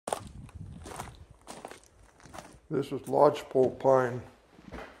This is Lodgepole Pine.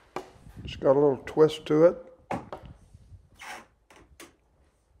 It's got a little twist to it.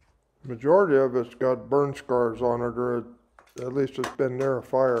 Majority of it's got burn scars on it, or at least it's been near a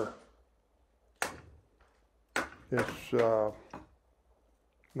fire. It's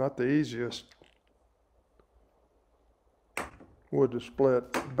not the easiest wood to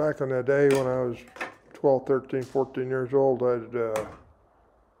split. Back in the day when I was 12, 13, 14 years old,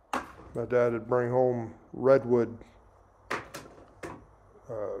 my dad would bring home redwood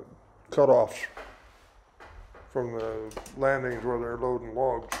cut-offs from the landings where they're loading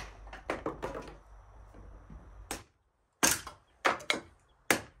logs.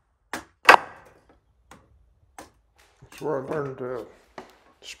 That's where I learned to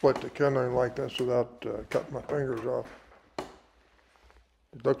split the kindling like this without cutting my fingers off.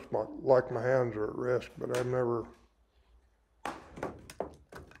 It looks like my hands are at risk, but I've never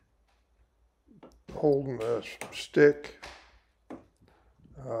holding a stick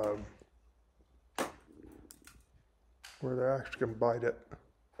where the axe can bite it.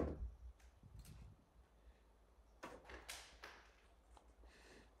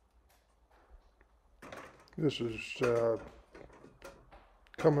 This is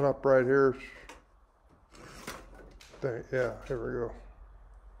coming up right here. Yeah, here we go.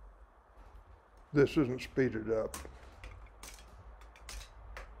 This isn't speeded up.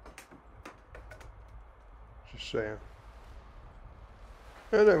 Just saying.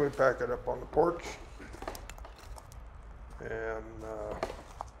 And then we pack it up on the porch. And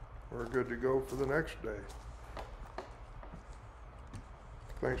we're good to go for the next day.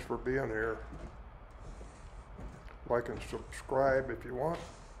 Thanks for being here. Like and subscribe if you want.